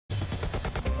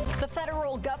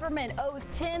federal government owes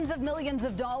tens of millions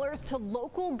of dollars to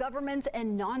local governments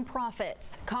and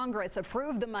nonprofits. Congress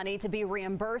approved the money to be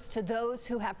reimbursed to those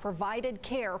who have provided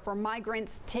care for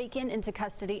migrants taken into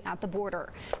custody at the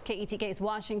border. KETK's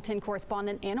Washington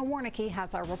correspondent Anna Warnicki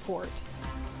has our report.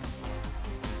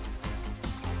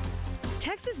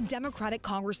 Texas Democratic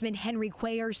Congressman Henry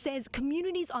Cuellar says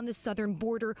communities on the southern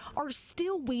border are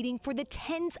still waiting for the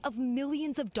tens of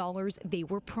millions of dollars they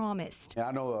were promised.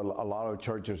 I know a lot of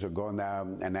churches are going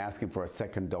down and asking for a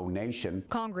second donation.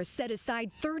 Congress set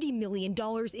aside $30 million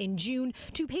in June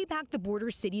to pay back the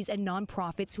border cities and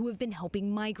nonprofits who have been helping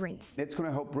migrants. It's going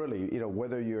to help really,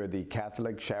 whether you're the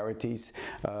Catholic charities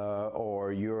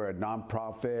or you're a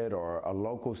nonprofit or a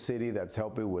local city that's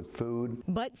helping with food.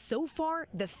 But so far,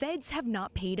 the feds have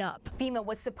not paid up. FEMA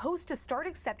was supposed to start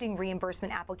accepting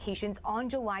reimbursement applications on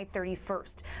July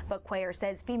 31st, but Cuellar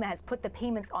says FEMA has put the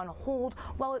payments on hold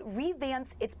while it revamps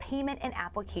its payment and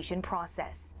application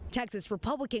process. Texas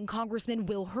Republican Congressman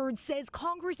Will Hurd says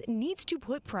Congress needs to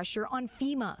put pressure on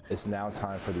FEMA. It's now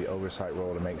time for the oversight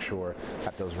role to make sure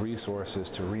that those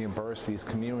resources to reimburse these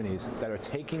communities that are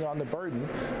taking on the burden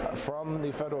from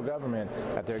the federal government,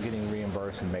 that they're getting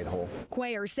reimbursed and made whole.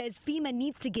 Cuellar says FEMA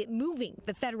needs to get moving.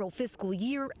 The federal fiscal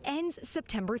year ends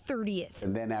September 30th.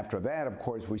 And then after that, of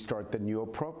course, we start the new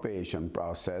appropriation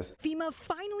process. FEMA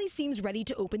finally seems ready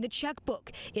to open the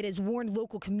checkbook. It has warned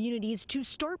local communities to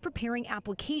start preparing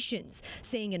applications,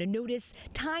 saying in a notice,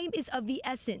 time is of the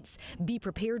essence. Be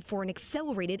prepared for an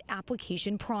accelerated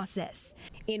application process.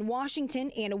 In Washington,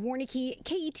 Anna Warnicki,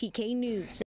 KETK News.